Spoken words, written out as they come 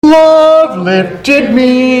Love lifted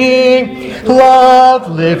me,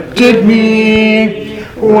 love lifted me,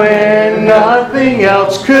 when nothing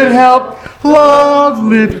else could help. Love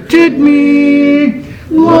lifted me,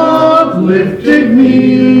 love lifted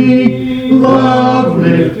me, love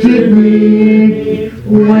lifted me,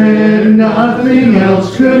 when nothing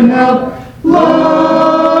else could help.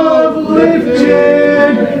 Love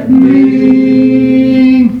lifted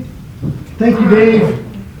me. Thank you, Dave.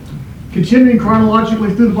 Continuing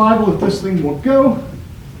chronologically through the Bible, if this thing will go.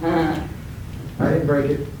 I didn't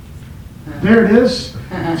break it. There it is.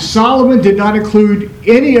 Solomon did not include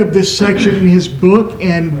any of this section in his book,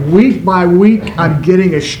 and week by week I'm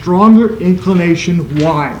getting a stronger inclination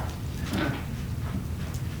why.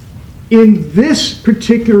 In this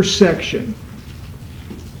particular section,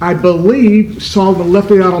 I believe Solomon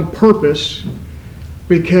left it out on purpose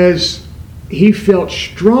because he felt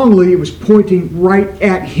strongly it was pointing right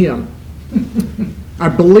at him. I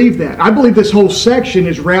believe that. I believe this whole section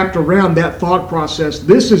is wrapped around that thought process.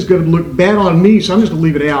 This is going to look bad on me, so I'm just going to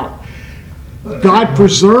leave it out. God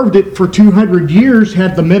preserved it for 200 years,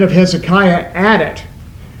 had the men of Hezekiah add it.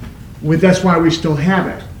 That's why we still have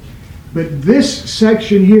it. But this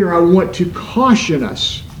section here, I want to caution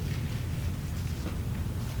us.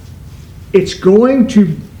 It's going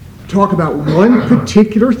to talk about one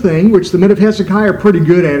particular thing, which the men of Hezekiah are pretty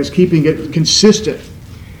good at, is keeping it consistent.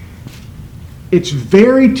 It's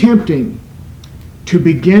very tempting to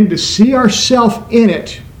begin to see ourselves in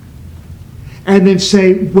it and then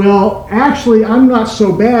say, well, actually, I'm not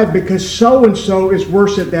so bad because so-and-so is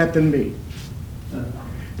worse at that than me.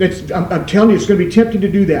 I'm telling you, it's going to be tempting to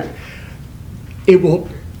do that.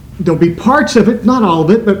 There'll be parts of it, not all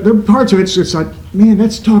of it, but there are parts of it, it's like, man,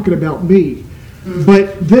 that's talking about me.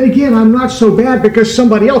 But then again, I'm not so bad because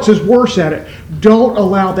somebody else is worse at it. Don't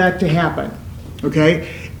allow that to happen. Okay?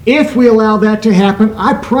 If we allow that to happen,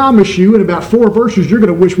 I promise you, in about 4 verses, you're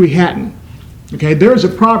going to wish we hadn't. Okay? There's a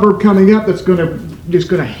proverb coming up that's just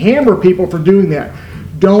going to hammer people for doing that.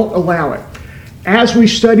 Don't allow it. As we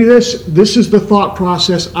study this is the thought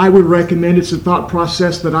process I would recommend. It's the thought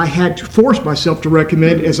process that I had to force myself to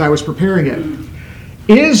recommend as I was preparing it.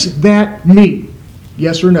 Is that me?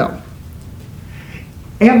 Yes or no?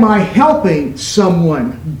 Am I helping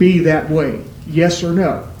someone be that way? Yes or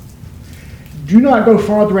no? Do not go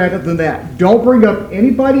farther at it than that. Don't bring up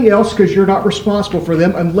anybody else because you're not responsible for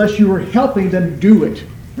them unless you are helping them do it.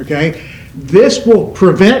 Okay? This will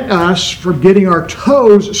prevent us from getting our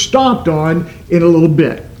toes stomped on in a little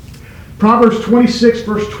bit. Proverbs 26,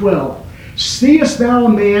 verse 12. Seest thou a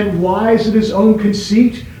man wise in his own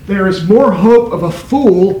conceit? There is more hope of a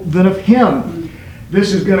fool than of him.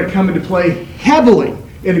 This is going to come into play heavily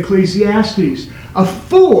in Ecclesiastes. A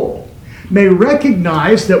fool may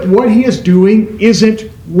recognize that what he is doing isn't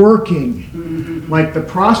working, like the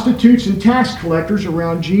prostitutes and tax collectors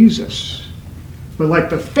around Jesus. But like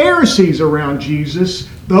the Pharisees around Jesus,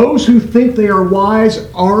 those who think they are wise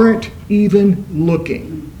aren't even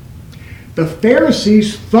looking. The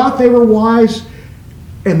Pharisees thought they were wise,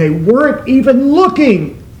 and they weren't even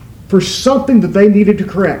looking for something that they needed to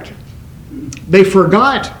correct. They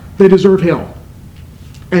forgot they deserved hell.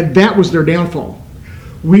 And that was their downfall.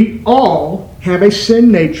 We all have a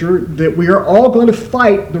sin nature that we are all going to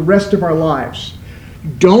fight the rest of our lives.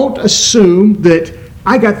 Don't assume that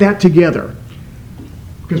I got that together.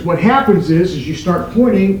 Because what happens is you start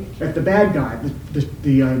pointing at the bad guy,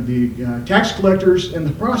 the tax collectors and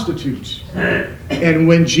the prostitutes. And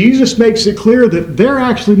when Jesus makes it clear that they're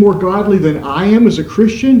actually more godly than I am as a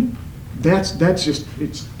Christian, that's just,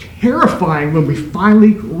 it's terrifying when we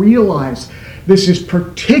finally realize this is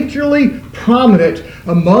particularly prominent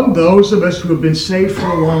among those of us who have been saved for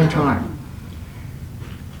a long time.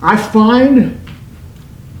 I find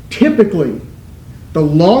typically the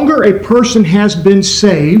longer a person has been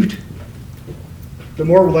saved, the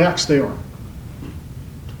more relaxed they are.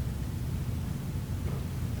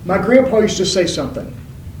 My grandpa used to say something.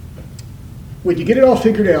 When you get it all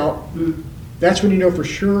figured out, that's when you know for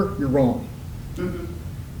sure you're wrong.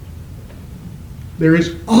 There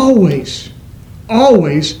is always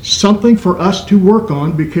something for us to work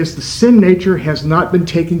on because the sin nature has not been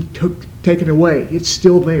taken away. It's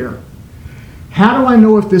still there. How do I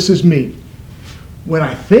know if this is me? When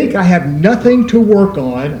I think I have nothing to work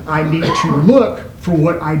on, I need to look for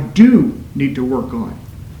what I do need to work on.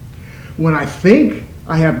 When I think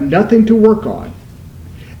I have nothing to work on,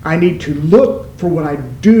 I need to look for what I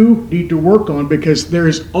do need to work on because there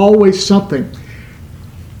is always something.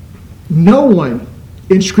 No one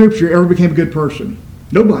in Scripture ever became a good person.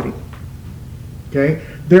 Nobody. Okay?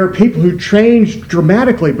 There are people who change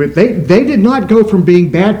dramatically, but they did not go from being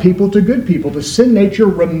bad people to good people. The sin nature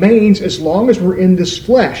remains as long as we're in this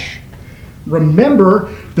flesh. Remember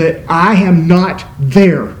that I am not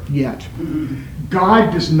there yet.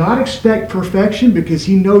 God does not expect perfection because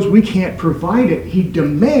he knows we can't provide it. He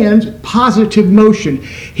demands positive motion.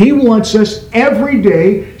 He wants us every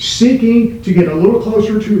day seeking to get a little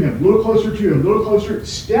closer to him, a little closer to him, a little closer,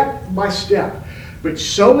 step by step. But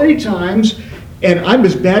so many times, and I'm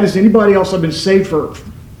as bad as anybody else, I've been saved for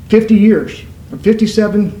 50 years. I'm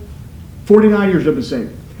 57, 49 years I've been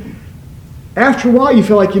saved. After a while, you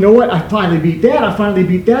feel like, you know what, I finally beat that,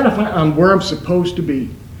 I'm where I'm supposed to be.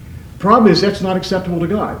 Problem is, that's not acceptable to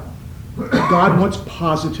God. God wants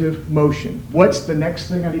positive motion. What's the next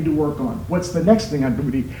thing I need to work on? What's the next thing I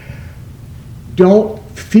need? Don't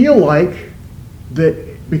feel like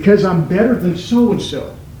that because I'm better than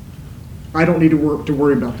so-and-so, I don't need to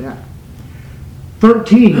worry about that.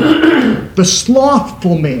 13, the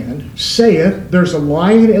slothful man saith, there's a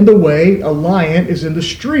lion in the way, a lion is in the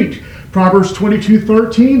street. Proverbs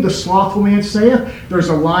 22:13, the slothful man saith, there's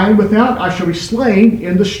a lion without, I shall be slain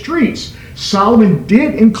in the streets. Solomon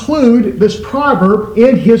did include this proverb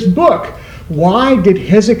in his book. Why did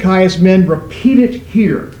Hezekiah's men repeat it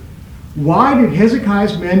here? Why did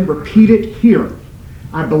Hezekiah's men repeat it here?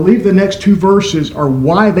 I believe the next two verses are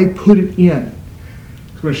why they put it in.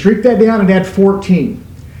 I'm going to shrink that down and add 14.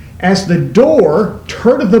 As the door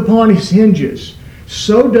turneth upon his hinges,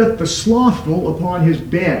 so doth the slothful upon his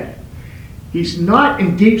bed. He's not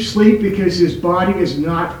in deep sleep because his body is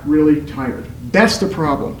not really tired. That's the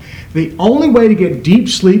problem. The only way to get deep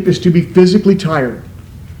sleep is to be physically tired.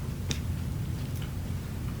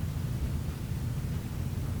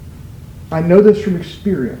 I know this from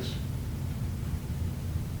experience.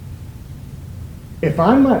 If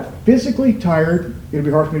I'm not physically tired, it'll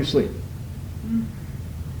be hard for me to sleep.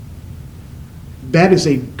 That is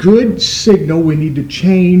a good signal we need to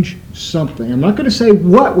change something. I'm not going to say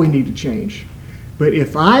what we need to change, but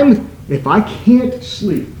if I can't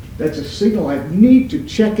sleep, that's a signal I need to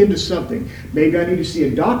check into something. Maybe I need to see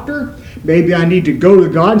a doctor. Maybe I need to go to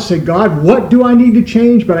God and say, God, what do I need to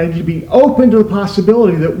change? But I need to be open to the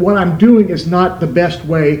possibility that what I'm doing is not the best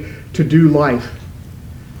way to do life.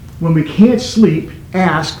 When we can't sleep,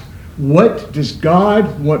 ask, what does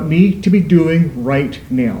God want me to be doing right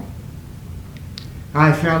now?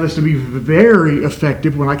 I found this to be very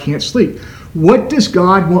effective when I can't sleep. What does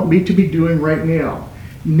God want me to be doing right now?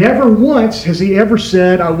 Never once has he ever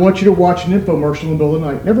said, I want you to watch an infomercial in the middle of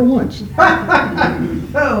the night. Never once.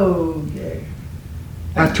 Okay.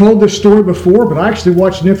 I've told this story before, but I actually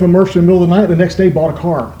watched an infomercial in the middle of the night. The next day bought a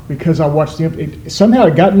car because I watched somehow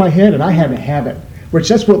it got in my head and I had to have it. Which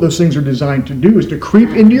that's what those things are designed to do, is to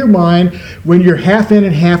creep into your mind when you're half in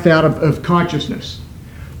and half out of consciousness.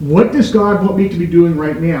 What does God want me to be doing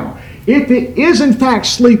right now? If it is in fact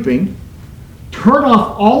sleeping, turn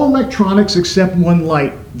off all electronics except one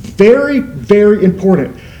light. Very, very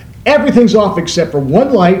important. Everything's off except for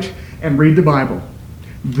one light, and read the Bible.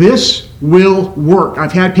 This will work.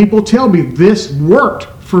 I've had people tell me this worked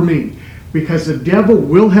for me because the devil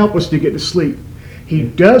will help us to get to sleep. He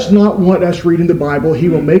does not want us reading the Bible. He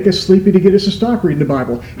will make us sleepy to get us to stop reading the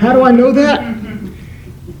Bible. How do I know that?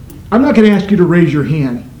 I'm not going to ask you to raise your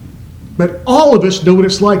hand, but all of us know what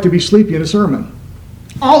it's like to be sleepy in a sermon.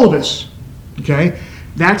 All of us. Okay?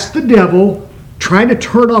 That's the devil trying to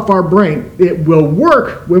turn off our brain. It will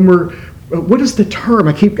work when we're, what is the term?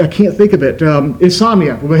 I can't think of it.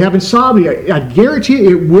 Insomnia. When we have insomnia, I guarantee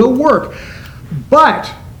you it will work. But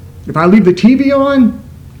if I leave the TV on,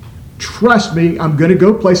 trust me, I'm going to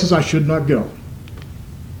go places I should not go.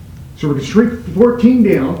 So we're going to shrink 14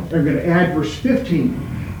 down, and I'm going to add verse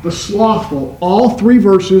 15. The slothful. All three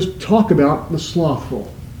verses talk about the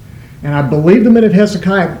slothful. And I believe the men of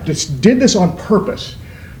Hezekiah just did this on purpose.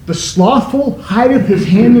 The slothful hideth his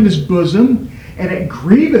hand in his bosom, and it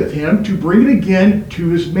grieveth him to bring it again to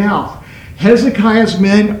his mouth. Hezekiah's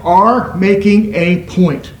men are making a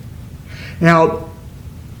point. Now,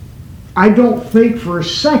 I don't think for a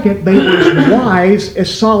second they were as wise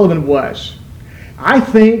as Solomon was. I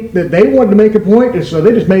think that they wanted to make a point, and so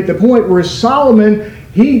they just made the point, whereas Solomon,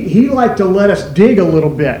 he liked to let us dig a little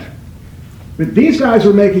bit. But these guys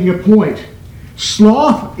are making a point.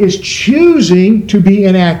 Sloth is choosing to be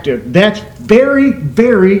inactive. That's very,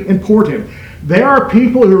 very important. There are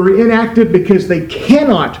people who are inactive because they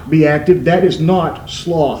cannot be active. That is not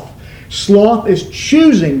sloth. Sloth is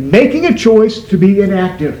choosing, making a choice to be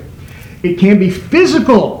inactive. It can be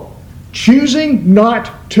physical, choosing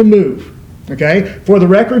not to move. Okay? For the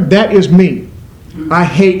record, that is me. I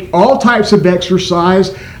hate all types of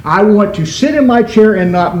exercise. I want to sit in my chair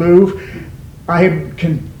and not move. I'm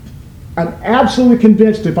absolutely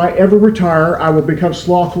convinced if I ever retire, I will become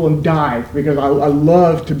slothful and die because I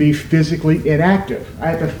love to be physically inactive. I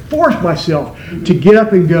have to force myself to get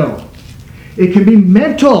up and go. It can be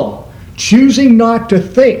mental, choosing not to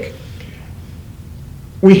think.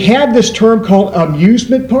 We have this term called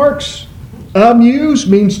amusement parks. Amuse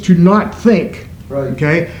means to not think. Right.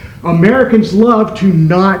 Okay? Americans love to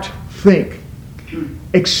not think.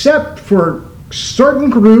 Except for certain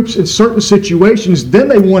groups in certain situations, then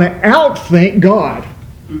they want to outthink God.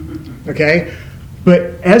 Okay? But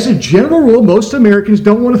as a general rule, most Americans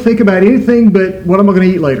don't want to think about anything but what am I going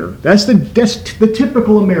to eat later. That's the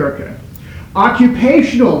typical American.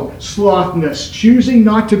 Occupational slothness, choosing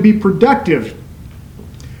not to be productive.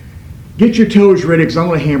 Get your toes ready because I'm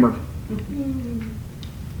going to hammer.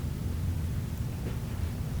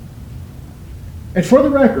 And for the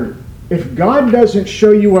record, if God doesn't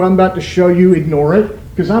show you what I'm about to show you, ignore it,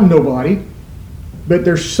 because I'm nobody. But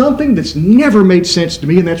there's something that's never made sense to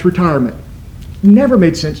me, and that's retirement. Never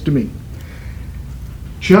made sense to me.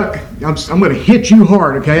 Chuck, I'm going to hit you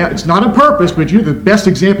hard, okay? It's not on purpose, but you're the best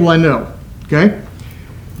example I know, okay?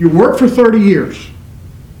 You work for 30 years.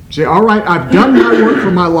 You say, all right, I've done my work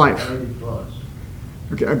for my life.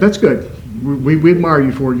 Okay, that's good. We admire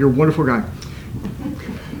you for it. You're a wonderful guy.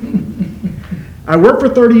 I worked for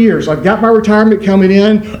 30 years. I've got my retirement coming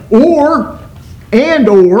in, or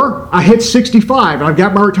I hit 65 and I've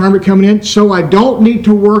got my retirement coming in, so I don't need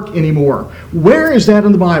to work anymore. Where is that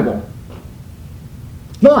in the Bible?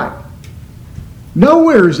 Not.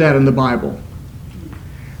 Nowhere is that in the Bible.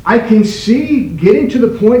 I can see getting to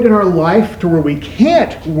the point in our life to where we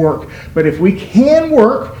can't work, but if we can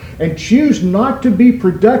work and choose not to be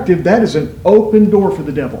productive, that is an open door for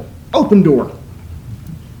the devil. Open door.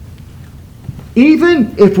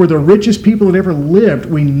 Even if we're the richest people that ever lived,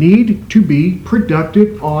 we need to be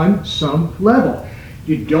productive on some level.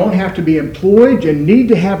 You don't have to be employed. You need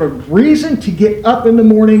to have a reason to get up in the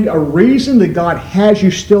morning, a reason that God has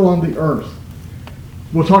you still on the earth.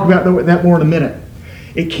 We'll talk about that more in a minute.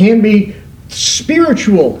 It can be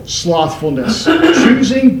spiritual slothfulness,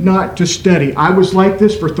 choosing not to study. I was like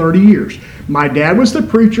this for 30 years. My dad was the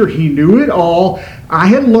preacher. He knew it all. I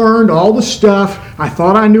had learned all the stuff. I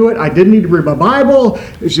thought I knew it. I didn't need to read my Bible.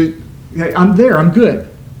 I'm there. I'm good.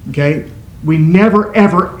 Okay? We never,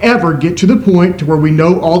 ever, ever get to the point to where we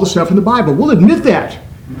know all the stuff in the Bible. We'll admit that.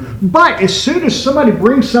 But as soon as somebody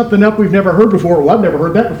brings something up we've never heard before, well, I've never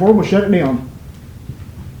heard that before, we'll shut it down.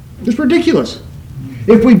 It's ridiculous.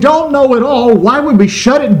 If we don't know it all, why would we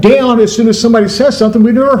shut it down as soon as somebody says something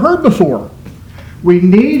we've never heard before? We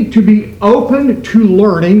need to be open to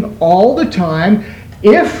learning all the time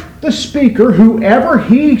if the speaker, whoever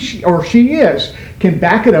he or she is, can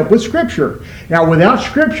back it up with Scripture. Now, without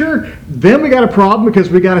Scripture, then we got a problem because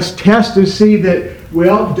we got to test and see that,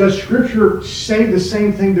 well, does Scripture say the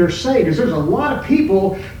same thing they're saying? Because there's a lot of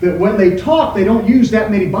people that when they talk, they don't use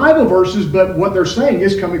that many Bible verses, but what they're saying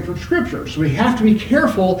is coming from Scripture. So we have to be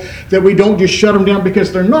careful that we don't just shut them down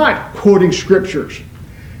because they're not quoting Scriptures.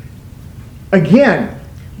 Again,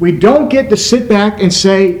 we don't get to sit back and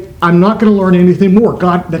say, I'm not going to learn anything more.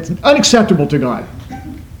 God, that's unacceptable to God.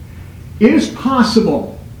 It is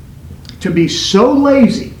possible to be so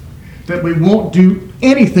lazy that we won't do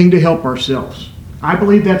anything to help ourselves. I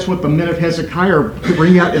believe that's what the men of Hezekiah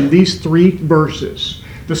bring out in these 3 verses.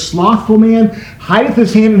 The slothful man hideth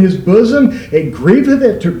his hand in his bosom, it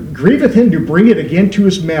grieveth him to bring it again to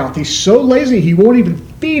his mouth. He's so lazy he won't even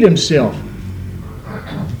feed himself.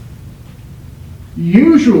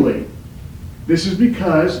 Usually, this is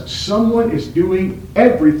because someone is doing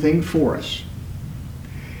everything for us.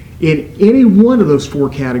 In any one of those 4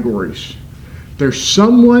 categories, there's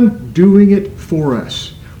someone doing it for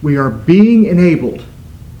us. We are being enabled.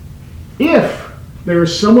 If there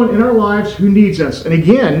is someone in our lives who needs us, and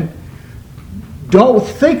again, don't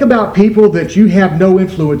think about people that you have no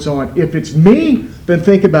influence on. If it's me, then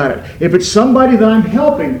think about it. If it's somebody that I'm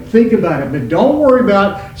helping, think about it. But don't worry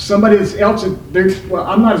about somebody else. Well,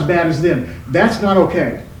 I'm not as bad as them. That's not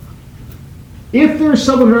okay. If there's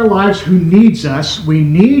someone in our lives who needs us, we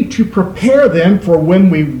need to prepare them for when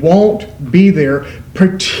we won't be there,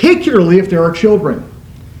 particularly if there are children.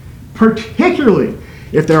 Particularly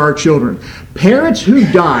if there are children. Parents who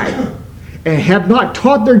die and have not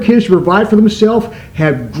taught their kids to provide for themselves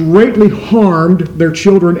have greatly harmed their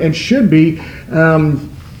children and should be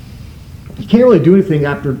You can't really do anything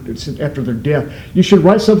after their death. You should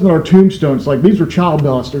write something on our tombstones like, these were child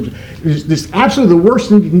molesters. This absolutely the worst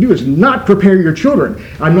thing you can do is not prepare your children.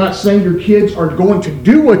 I'm not saying your kids are going to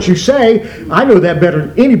do what you say. I know that better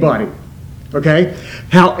than anybody. Okay?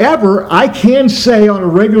 However, I can say on a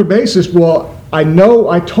regular basis, well, I know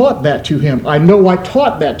I taught that to him. I know I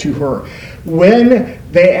taught that to her. When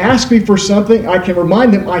they ask me for something, I can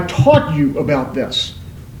remind them, I taught you about this.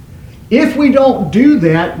 If we don't do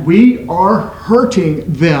that, we are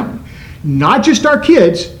hurting them. Not just our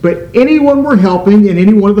kids, but anyone we're helping in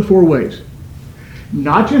any one of the 4 ways.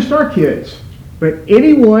 Not just our kids, but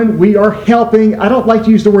anyone we are helping. I don't like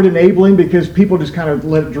to use the word enabling because people just kind of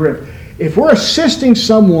let it drift. If we're assisting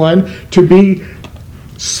someone to be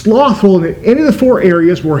slothful in any of the 4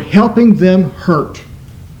 areas, we're helping them hurt.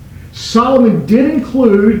 Solomon did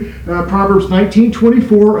include Proverbs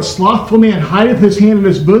 19:24, a slothful man hideth his hand in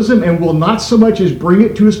his bosom and will not so much as bring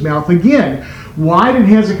it to his mouth again. Why did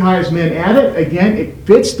Hezekiah's men add it? Again, it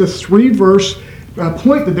fits the 3-verse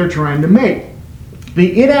point that they're trying to make.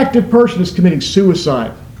 The inactive person is committing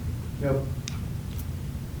suicide. Yep.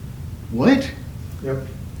 What? Yep.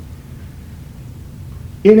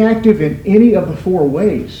 Inactive in any of the 4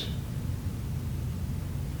 ways.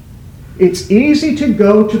 It's easy to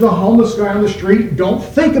go to the homeless guy on the street. Don't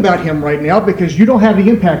think about him right now because you don't have the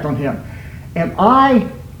impact on him. Am I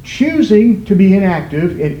choosing to be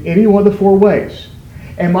inactive in any one of the 4 ways?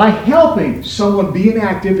 Am I helping someone be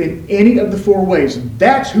inactive in any of the 4 ways?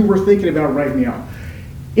 That's who we're thinking about right now.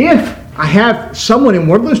 If I have someone in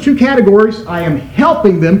one of those 2 categories, I am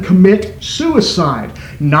helping them commit suicide.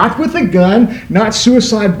 Not with a gun, not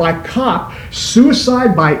suicide by cop,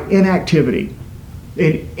 suicide by inactivity.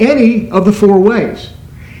 In any of the 4 ways.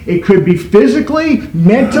 It could be physically,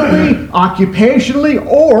 mentally, occupationally,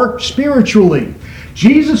 or spiritually.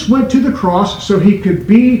 Jesus went to the cross so he could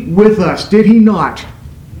be with us, did he not?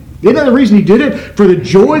 Isn't that the reason he did it? For the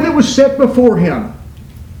joy that was set before him.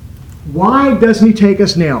 Why doesn't he take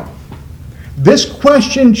us now? This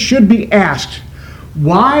question should be asked.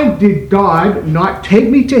 Why did God not take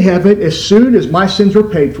me to heaven as soon as my sins were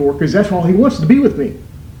paid for? Because that's all he wants, to be with me.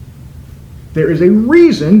 There is a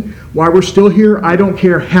reason why we're still here. I don't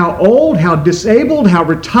care how old, how disabled, how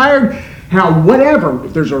retired, how whatever.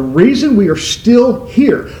 There's a reason we are still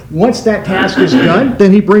here. Once that task is done,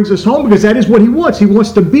 then he brings us home because that is what he wants. He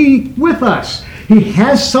wants to be with us. He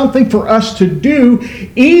has something for us to do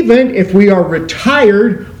even if we are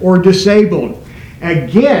retired or disabled.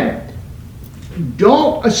 Again,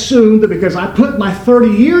 don't assume that because I put my 30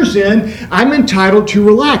 years in, I'm entitled to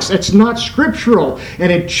relax. That's not scriptural.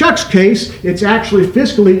 And in Chuck's case, it's actually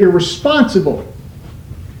fiscally irresponsible.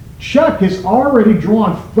 Chuck has already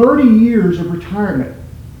drawn 30 years of retirement.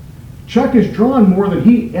 Chuck has drawn more than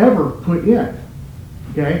he ever put in.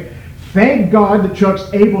 Okay? Thank God that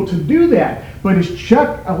Chuck's able to do that. But is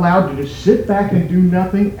Chuck allowed to just sit back and do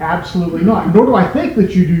nothing? Absolutely not. Nor do I think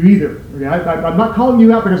that you do either. Okay? I'm not calling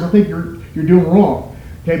you out because I think you're doing wrong.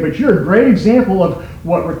 Okay, but you're a great example of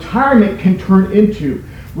what retirement can turn into.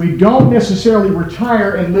 We don't necessarily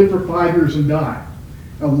retire and live for 5 years and die.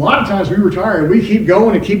 A lot of times we retire and we keep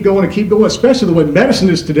going and keep going and keep going, especially the way medicine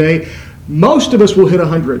is today. Most of us will hit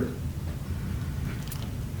 100.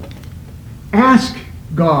 Ask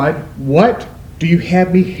God, what do you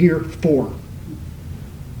have me here for?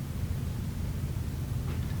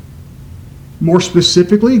 More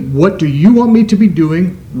specifically, what do you want me to be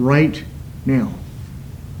doing right now?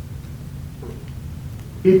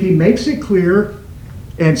 If he makes it clear,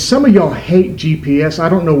 and some of y'all hate GPS, I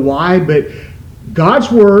don't know why, but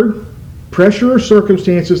God's Word, pressure or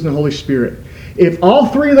circumstances, and the Holy Spirit. If all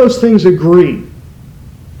 3 of those things agree,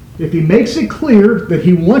 if he makes it clear that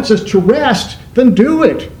he wants us to rest, then do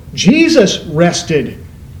it. Jesus rested,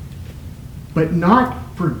 but not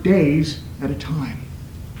for days at a time.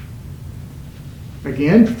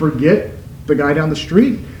 Again, forget the guy down the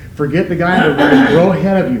street. Forget the guy in the row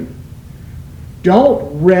ahead of you.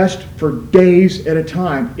 Don't rest for days at a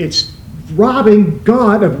time. It's robbing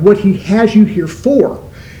God of what he has you here for.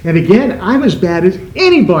 And again, I'm as bad as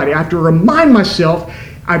anybody. I have to remind myself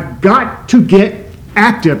I've got to get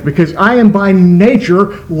active because I am by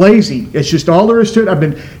nature lazy. It's just all there is to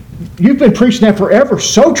it. You've been preaching that forever.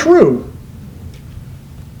 So true.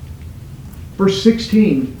 Verse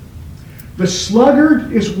 16. The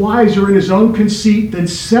sluggard is wiser in his own conceit than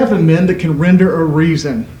 7 men that can render a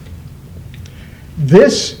reason.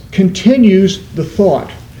 This continues the thought.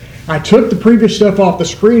 I took the previous stuff off the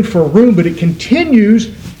screen for room, but it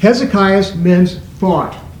continues Hezekiah's men's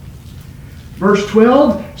thought. Verse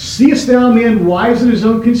 12, seest thou a man wise in his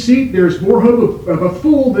own conceit? There is more hope of a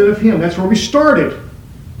fool than of him. That's where we started.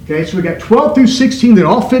 Okay, so we got 12 through 16 that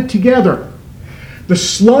all fit together. The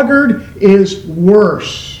sluggard is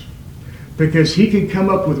worse because he can come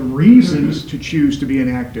up with reasons to choose to be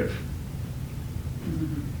inactive.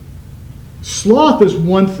 Sloth is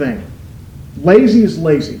one thing. Lazy is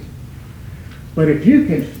lazy. But if you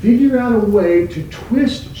can figure out a way to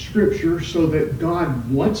twist Scripture so that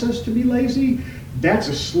God wants us to be lazy, that's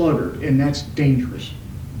a sluggard, and that's dangerous.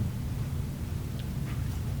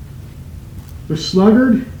 The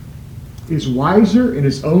sluggard is wiser in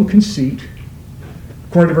his own conceit,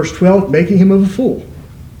 according to verse 12, making him of a fool.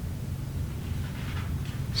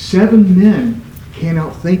 7 men can't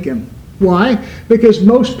outthink him. Why? Because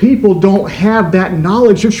most people don't have that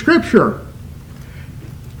knowledge of Scripture.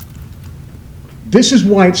 This is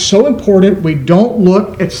why it's so important we don't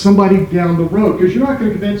look at somebody down the road, because you're not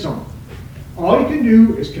going to convince them. All you can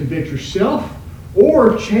do is convince yourself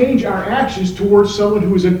or change our actions towards someone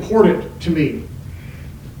who is important to me.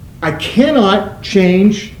 I cannot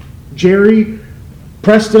change Jerry,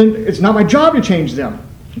 Preston. It's not my job to change them.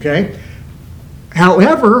 Okay?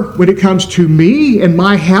 However, when it comes to me and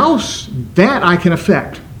my house, that I can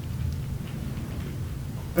affect.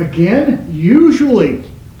 Again, usually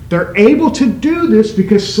they're able to do this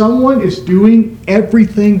because someone is doing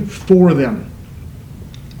everything for them.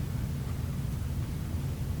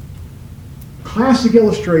 Classic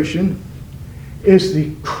illustration is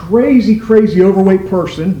the crazy, crazy overweight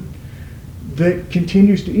person that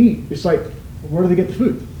continues to eat. It's like, where do they get the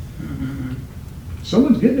food?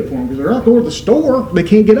 Someone's getting it for them because they're not going to the store. They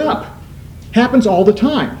can't get up. Happens all the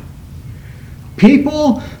time.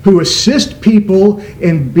 People who assist people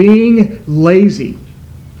in being lazy,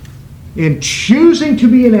 in choosing to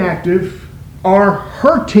be inactive, are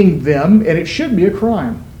hurting them, and it should be a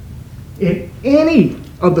crime in any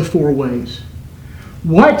of the 4 ways.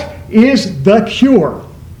 What is the cure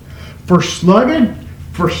for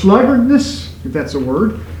sluggardness, if that's a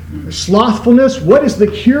word, slothfulness? What is the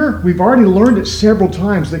cure? We've already learned it several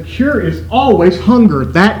times. The cure is always hunger.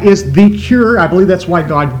 That is the cure. I believe that's why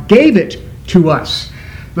God gave it to us.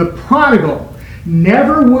 The prodigal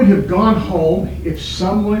never would have gone home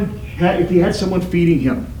if he had someone feeding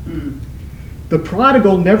him. The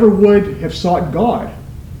prodigal never would have sought God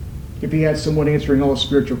if he had someone answering all his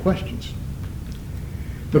spiritual questions.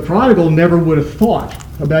 The prodigal never would have thought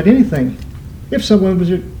about anything if someone was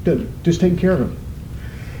just taking care of him.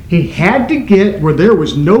 He had to get where there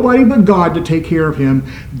was nobody but God to take care of him.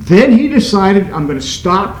 Then he decided, I'm going to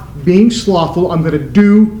stop being slothful. I'm going to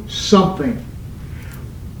do something.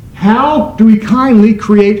 How do we kindly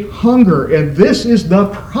create hunger? And this is the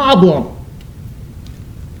problem.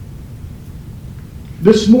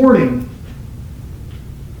 This morning,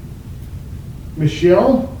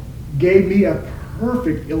 Michelle gave me a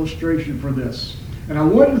perfect illustration for this. And I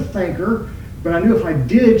wanted to thank her, but I knew if I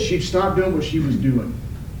did, she'd stop doing what she was doing.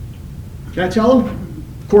 Can I tell them?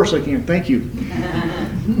 Of course I can. Thank you.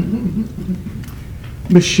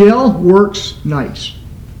 Michelle works nights.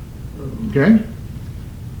 Okay?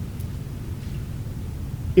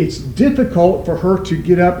 It's difficult for her to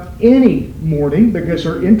get up any morning because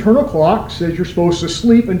her internal clock says you're supposed to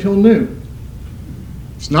sleep until noon.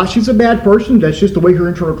 It's not she's a bad person, that's just the way her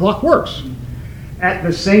internal clock works. At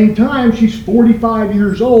the same time, she's 45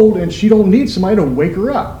 years old and she don't need somebody to wake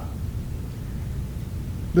her up.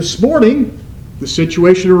 This morning, the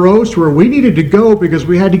situation arose to where we needed to go because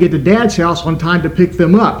we had to get to Dad's house on time to pick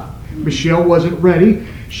them up. Michelle wasn't ready.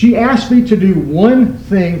 She asked me to do one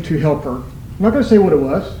thing to help her. I'm not going to say what it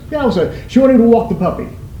was. Yeah, she wanted to walk the puppy.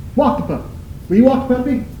 Walk the puppy. Will you walk the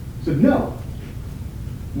puppy? I said, no.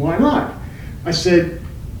 Why not? I said,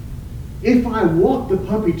 if I walk the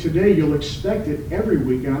puppy today, you'll expect it every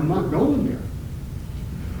week, and I'm not going there.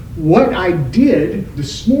 What I did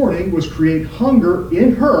this morning was create hunger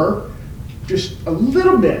in her just a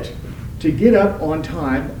little bit to get up on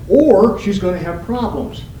time, or she's going to have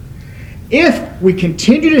problems. If we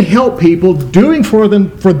continue to help people doing for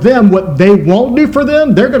them what they won't do for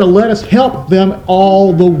them, they're going to let us help them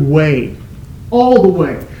all the way. All the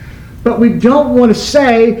way. But we don't want to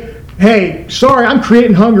say, hey, sorry, I'm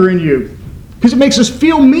creating hunger in you. Because it makes us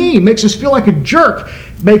feel mean, makes us feel like a jerk,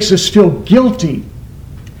 makes us feel guilty.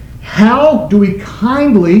 How do we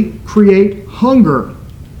kindly create hunger?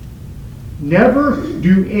 Never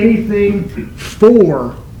do anything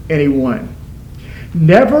for anyone.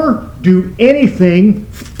 Never do anything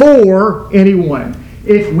for anyone.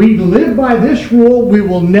 If we live by this rule, we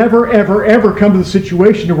will never, ever, ever come to the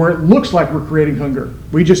situation where it looks like we're creating hunger.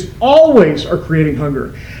 We just always are creating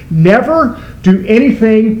hunger. Never do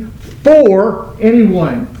anything for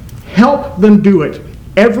anyone. Help them do it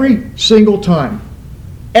every single time.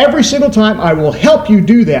 Every single time, I will help you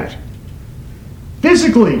do that.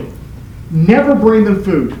 Physically, never bring them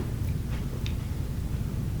food.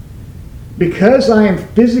 Because I am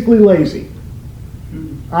physically lazy,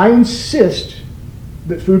 I insist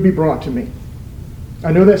that food be brought to me.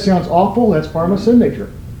 I know that sounds awful. That's part of my sin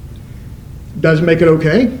nature. Doesn't make it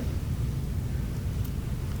okay.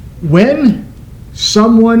 When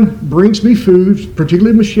someone brings me food,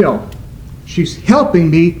 particularly Michelle, she's helping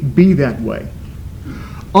me be that way.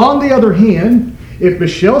 On the other hand, if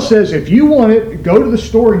Michelle says, if you want it, go to the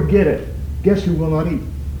store and get it, guess who will not eat?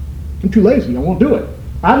 I'm too lazy. I won't do it.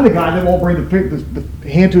 I'm the guy that won't bring the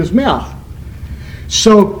hand to his mouth.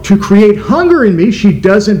 So to create hunger in me, she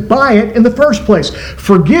doesn't buy it in the first place.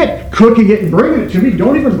 Forget cooking it and bringing it to me.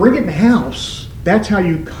 Don't even bring it in the house. That's how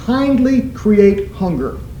you kindly create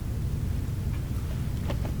hunger.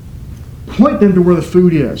 Point them to where the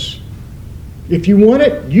food is. If you want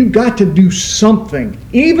it, you've got to do something.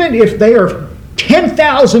 Even if they are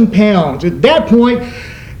 10,000 pounds, at that point,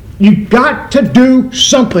 you've got to do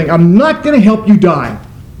something. I'm not going to help you die.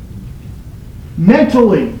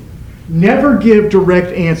 Mentally, never give direct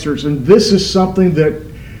answers. And this is something that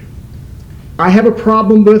I have a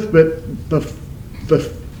problem with, but the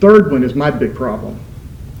third one is my big problem.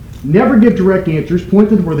 Never give direct answers. Point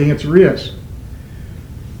them to where the answer is.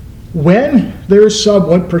 When there is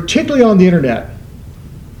someone, particularly on the internet,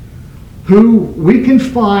 who we can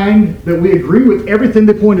find that we agree with everything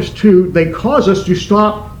they point us to, they cause us to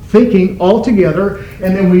stop thinking altogether,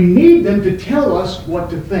 and then we need them to tell us what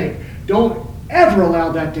to think. Don't ever allow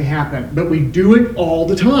that to happen, but we do it all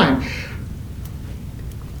the time.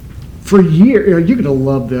 For years, you're going to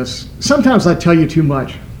love this. Sometimes I tell you too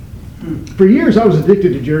much. For years, I was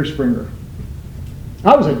addicted to Jerry Springer.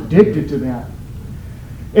 I was addicted to that.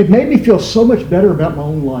 It made me feel so much better about my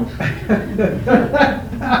own life.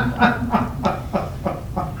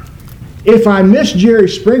 If I missed Jerry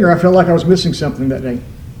Springer, I felt like I was missing something that day.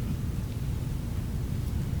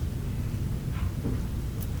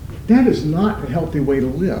 That is not a healthy way to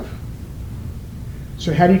live.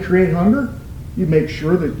 So how do you create hunger? You make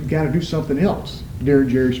sure that you got to do something else during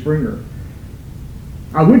Jerry Springer.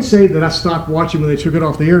 I would say that I stopped watching when they took it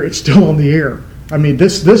off the air. It's still on the air. I mean,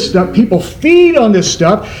 this stuff, people feed on this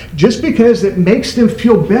stuff just because it makes them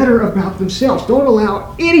feel better about themselves. Don't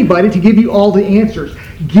allow anybody to give you all the answers.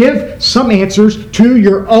 Give some answers to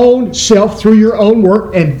your own self through your own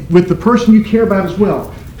work and with the person you care about as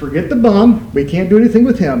well. Forget the bum. We can't do anything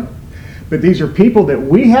with him. But these are people that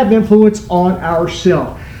we have influence on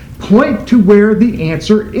ourselves. Point to where the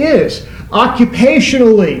answer is.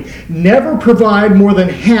 Occupationally, never provide more than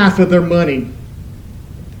half of their money.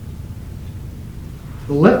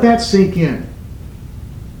 Let that sink in.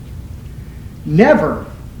 Never,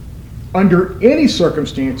 under any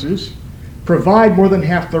circumstances, provide more than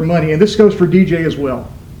half their money. And this goes for DJ as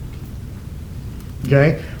well.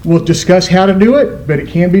 Okay? We'll discuss how to do it, but it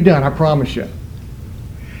can be done, I promise you.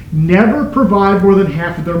 Never provide more than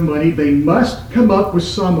half of their money. They must come up with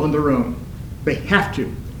some on their own. They have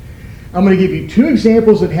to. I'm going to give you two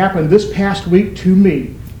examples that happened this past week to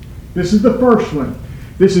me. This is the first one.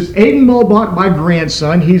 This is Aiden Mulbach, my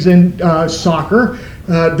grandson. He's in soccer.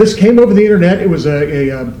 This came over the internet. It was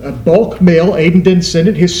a bulk mail. Aiden didn't send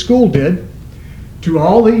it. His school did. To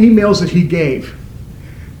all the emails that he gave.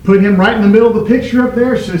 Put him right in the middle of the picture up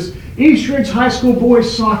there. It says, East Ridge High School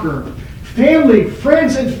Boys Soccer. Family,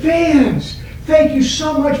 friends, and fans, thank you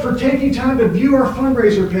so much for taking time to view our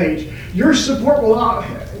fundraiser page. Your support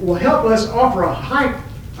will help us offer a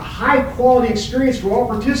high quality experience for all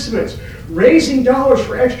participants. Raising dollars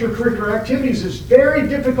for extracurricular activities is very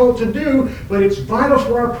difficult to do, but it's vital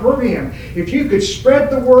for our program. If you could spread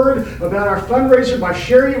the word about our fundraiser by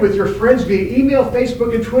sharing it with your friends via email,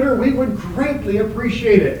 Facebook, and Twitter, we would greatly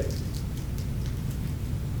appreciate it.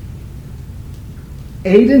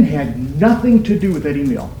 Aiden had nothing to do with that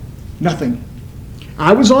email. Nothing.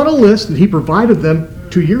 I was on a list that he provided them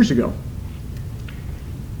 2 years ago.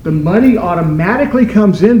 The money automatically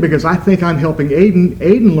comes in because I think I'm helping Aiden.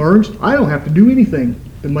 Aiden learns I don't have to do anything.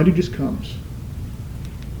 The money just comes.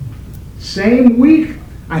 Same week,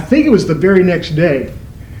 I think it was the very next day,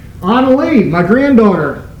 Annalie, my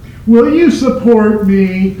granddaughter, will you support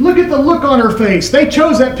me? Look at the look on her face. They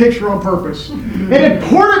chose that picture on purpose. An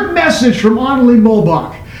important message from Annalie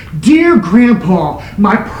Mulbach. Dear Grandpa,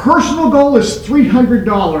 my personal goal is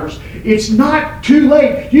 $300. It's not too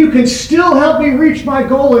late. You can still help me reach my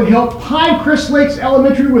goal and help Pinecrest Lakes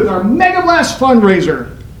Elementary with our Mega Blast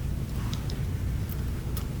fundraiser.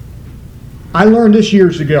 I learned this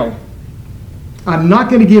years ago. I'm not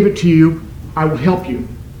going to give it to you. I will help you.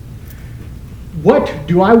 What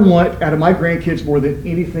do I want out of my grandkids more than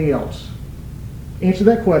anything else? Answer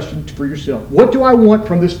that question for yourself. What do I want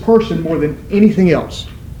from this person more than anything else?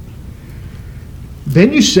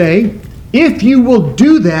 Then you say, if you will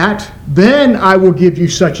do that, then I will give you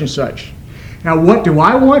such and such. Now, what do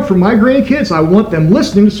I want from my grandkids? I want them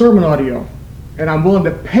listening to sermon audio. And I'm willing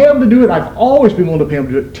to pay them to do it. I've always been willing to pay them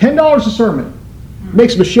to do it. $10 a sermon.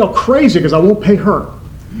 Makes Michelle crazy because I won't pay her.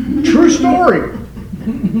 True story.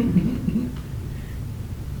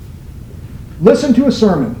 Listen to a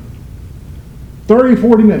sermon. 30,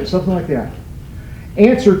 40 minutes, something like that.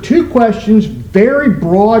 Answer 2 questions, very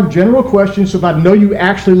broad, general questions, so if I know you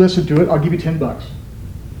actually listened to it, I'll give you $10.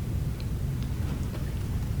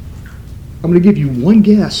 I'm going to give you one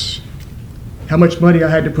guess how much money I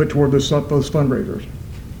had to put toward those fundraisers.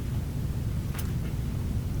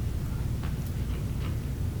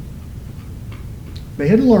 They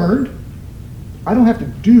had learned, I don't have to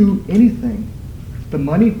do anything. The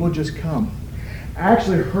money will just come. I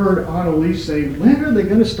actually heard Annalise say, when are they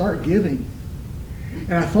going to start giving?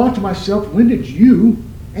 And I thought to myself, when did you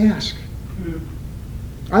ask?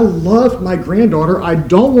 I love my granddaughter. I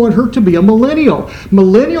don't want her to be a millennial.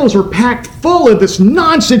 Millennials are packed full of this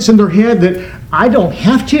nonsense in their head that I don't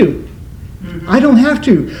have to. I don't have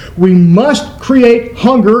to. We must create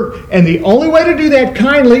hunger, and the only way to do that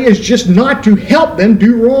kindly is just not to help them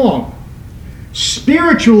do wrong.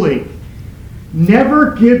 Spiritually,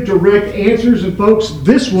 never give direct answers. And folks,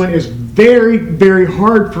 this one is very, very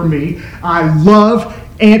hard for me. I love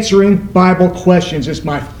answering Bible questions. It's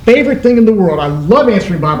my favorite thing in the world. I love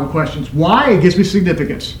answering Bible questions. Why? It gives me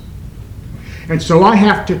significance. And so I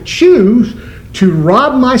have to choose to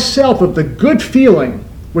rob myself of the good feeling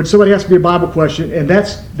when somebody asks me a Bible question, and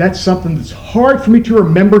that's something that's hard for me to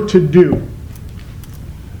remember to do.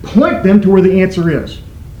 Point them to where the answer is.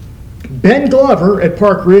 Ben Glover at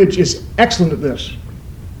Park Ridge is excellent at this.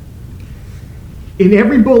 In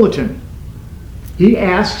every bulletin, he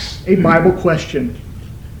asks a Bible question.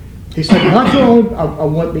 He said, not only I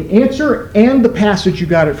want the answer and the passage you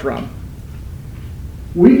got it from.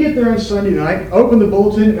 We get there on Sunday night, open the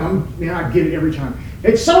bulletin, and I get it every time.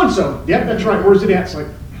 It's so-and-so. Yep, that's right. Where's it at? It's like,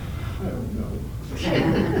 I don't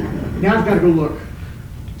know. Now I've got to go look.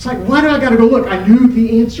 It's like, why do I got to go look? I knew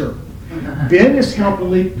the answer. Ben is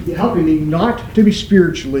helping me not to be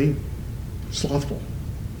spiritually slothful.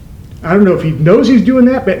 I don't know if he knows he's doing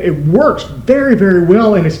that, but it works very, very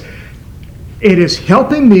well, and it is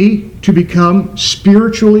helping me to become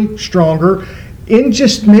spiritually stronger in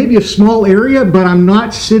just maybe a small area, but I'm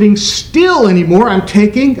not sitting still anymore. I'm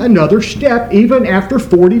taking another step even after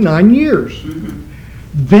 49 years. Mm-hmm.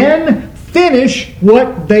 Then finish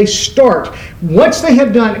what they start. Once they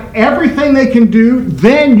have done everything they can do,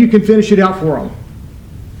 then you can finish it out for them.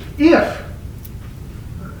 If,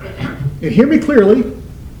 and hear me clearly,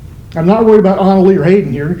 I'm not worried about Annalie or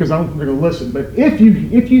Hayden here because I don't think they're going to listen, but if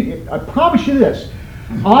you, I promise you this,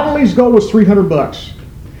 Annalie's goal was $300.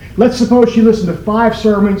 Let's suppose she listened to 5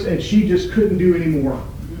 sermons and she just couldn't do any more.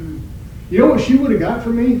 You know what she would have got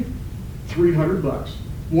from me? $300.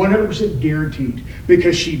 100% guaranteed.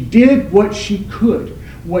 Because she did what she could.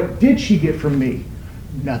 What did she get from me?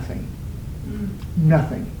 Nothing.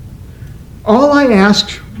 Nothing. All I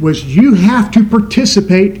asked was you have to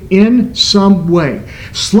participate in some way.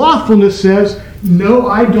 Slothfulness says, no,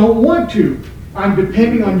 I don't want to. I'm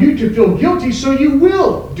depending on you to feel guilty, so you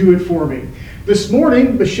will do it for me. This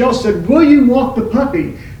morning, Michelle said, will you walk the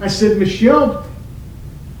puppy? I said, Michelle,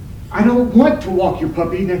 I don't want to walk your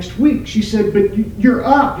puppy next week. She said, but you're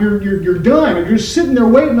up, you're done, and you're sitting there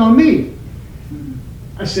waiting on me.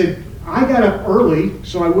 I said, I got up early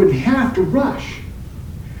so I wouldn't have to rush.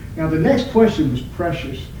 Now the next question was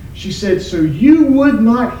precious. She said, so you would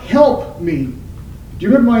not help me. Do you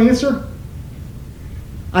remember my answer?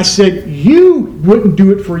 I said, you wouldn't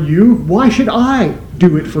do it for you. Why should I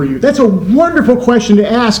do it for you? That's a wonderful question to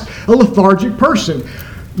ask a lethargic person.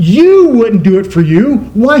 You wouldn't do it for you.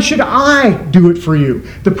 Why should I do it for you?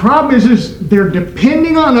 The problem is they're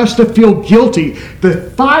depending on us to feel guilty.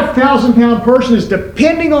 The 5,000-pound person is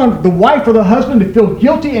depending on the wife or the husband to feel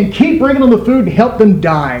guilty and keep bringing them the food and help them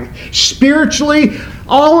die. Spiritually,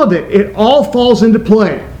 all of it all falls into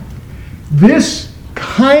play. This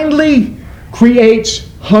kindly creates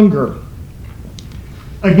hunger.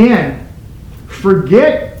 Again,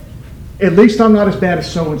 forget, at least I'm not as bad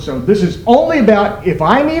as so-and-so. This is only about if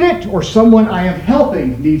I need it or someone I am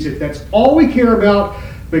helping needs it. That's all we care about,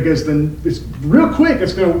 because then it's real quick,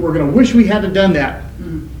 we're going to wish we hadn't done that.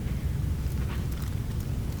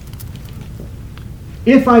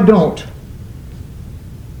 If I don't,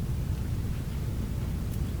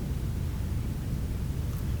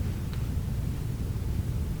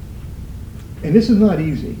 and this is not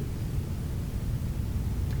easy.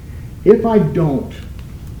 If I don't,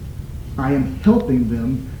 I am helping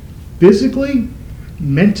them physically,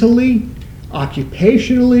 mentally,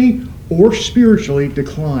 occupationally, or spiritually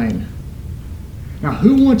decline. Now,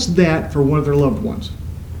 who wants that for one of their loved ones?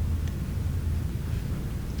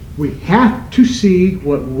 We have to see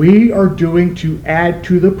what we are doing to add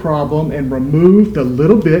to the problem and remove the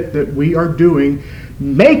little bit that we are doing,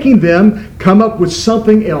 making them come up with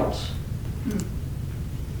something else.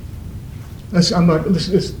 I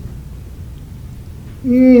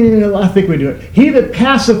think we do it. He that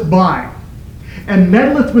passeth by and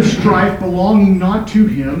meddleth with strife belonging not to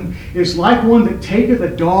him is like one that taketh a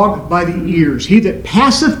dog by the ears. He that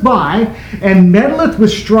passeth by and meddleth with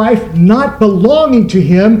strife not belonging to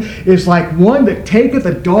him is like one that taketh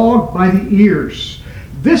a dog by the ears.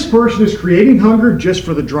 This person is creating hunger just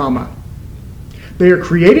for the drama. They are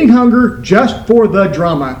creating hunger just for the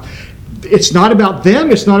drama. It's not about them.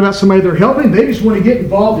 It's not about somebody they're helping. They just want to get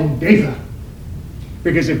involved in Dathan.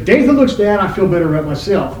 Because if Dathan looks bad, I feel better about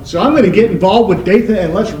myself. So I'm going to get involved with Dathan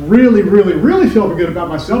and let's really, really, really feel good about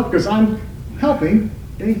myself because I'm helping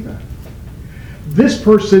Dathan. This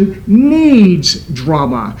person needs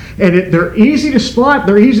drama. And they're easy to spot.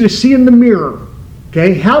 They're easy to see in the mirror.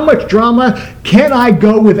 Okay, how much drama can I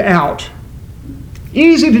go without?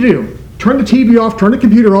 Easy to do. Turn the TV off, turn the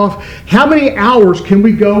computer off. How many hours can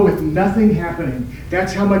we go with nothing happening?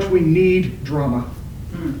 That's how much we need drama.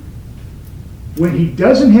 When he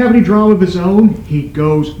doesn't have any drama of his own, he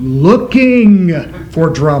goes looking for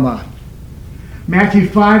drama. Matthew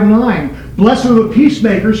 5:9, blessed are the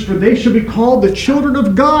peacemakers, for they shall be called the children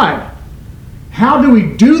of God. How do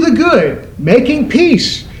we do the good? Making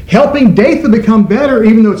peace, helping Dathan become better,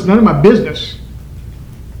 even though it's none of my business,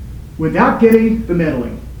 without getting the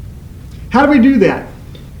meddling. How do we do that?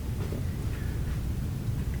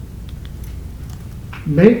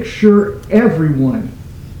 Make sure everyone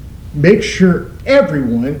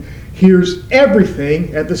hears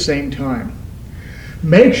everything at the same time.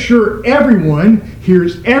 Make sure everyone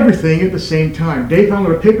hears everything at the same time. Dave, I'm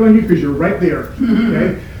going to pick on you because you're right there.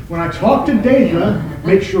 Okay? When I talk to Dave,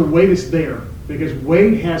 make sure Wade is there because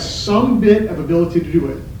Wade has some bit of ability to do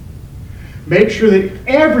it. Make sure that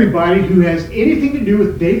everybody who has anything to do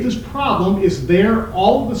with Dathan's problem is there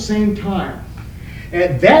all at the same time.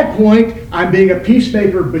 At that point, I'm being a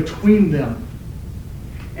peacemaker between them.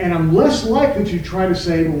 And I'm less likely to try to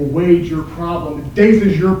say, well, Wade's your problem,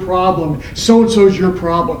 Dathan's your problem, so-and-so's your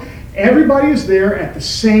problem. Everybody is there at the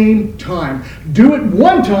same time. Do it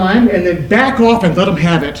one time and then back off and let them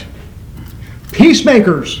have it.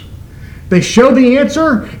 Peacemakers, they show the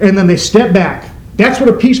answer and then they step back. That's what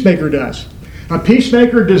a peacemaker does. A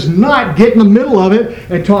peacemaker does not get in the middle of it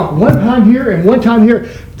and talk one time here and one time here.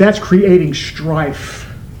 That's creating strife.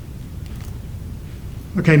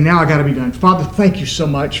 Okay, now I got to be done. Father, thank you so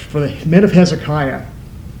much for the men of Hezekiah.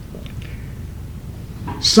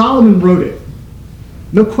 Solomon wrote it.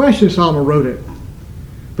 No question Solomon wrote it.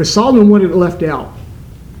 But Solomon wanted it left out.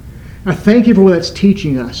 I thank you for what that's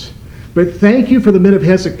teaching us. But thank you for the men of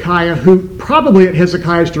Hezekiah who probably at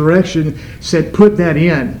Hezekiah's direction said, put that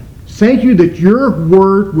in. Thank you that your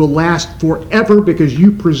word will last forever because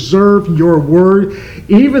you preserve your word,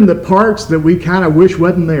 even the parts that we kind of wish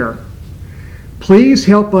wasn't there. Please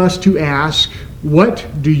help us to ask, what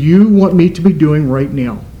do you want me to be doing right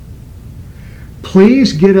now?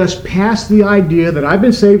 Please get us past the idea that I've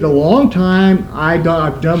been saved a long time, I've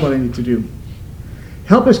done what I need to do.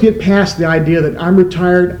 Help us get past the idea that I'm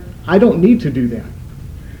retired, I don't need to do that.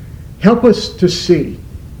 Help us to see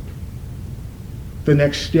the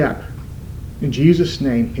next step. In Jesus'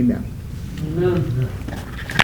 name, amen. Amen.